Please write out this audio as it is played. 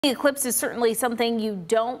The eclipse is certainly something you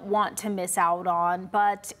don't want to miss out on,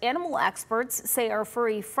 but animal experts say our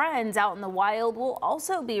furry friends out in the wild will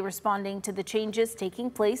also be responding to the changes taking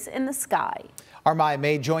place in the sky. Our Maya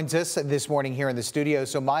May joins us this morning here in the studio.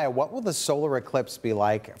 So Maya, what will the solar eclipse be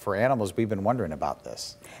like for animals? We've been wondering about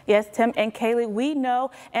this. Yes, Tim and Kaylee, we know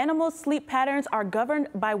animals' sleep patterns are governed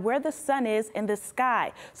by where the sun is in the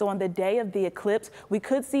sky. So on the day of the eclipse, we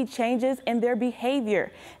could see changes in their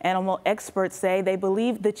behavior. Animal experts say they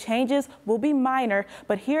believe the changes will be minor,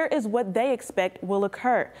 but here is what they expect will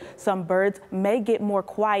occur. Some birds may get more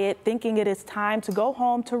quiet, thinking it is time to go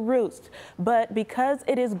home to roost. But because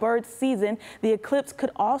it is bird season, the eclipse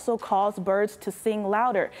could also cause birds to sing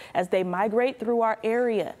louder as they migrate through our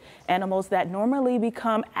area. Animals that normally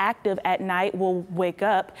become active at night will wake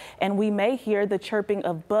up, and we may hear the chirping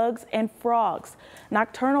of bugs and frogs.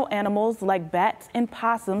 Nocturnal animals like bats and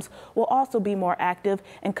possums will also be more active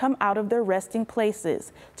and come out of their resting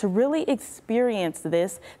places. To really experience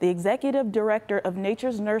this, the executive director of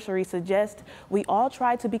Nature's Nursery suggests we all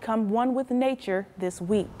try to become one with nature this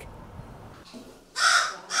week.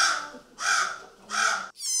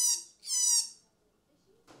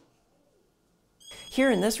 Here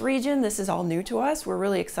in this region, this is all new to us. We're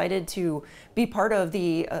really excited to be part of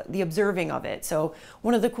the observing of it. So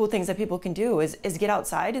one of the cool things that people can do is get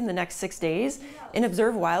outside in the next 6 days and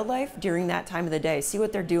observe wildlife during that time of the day. See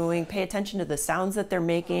what they're doing, pay attention to the sounds that they're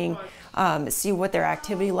making, see what their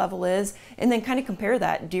activity level is, and then kind of compare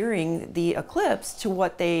that during the eclipse to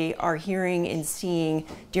what they are hearing and seeing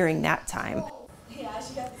during that time.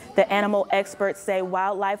 The animal experts say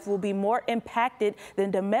wildlife will be more impacted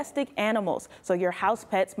than domestic animals, so your house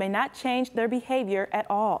pets may not change their behavior at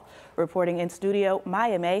all. Reporting in studio,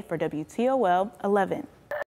 Maya May for WTOL 11.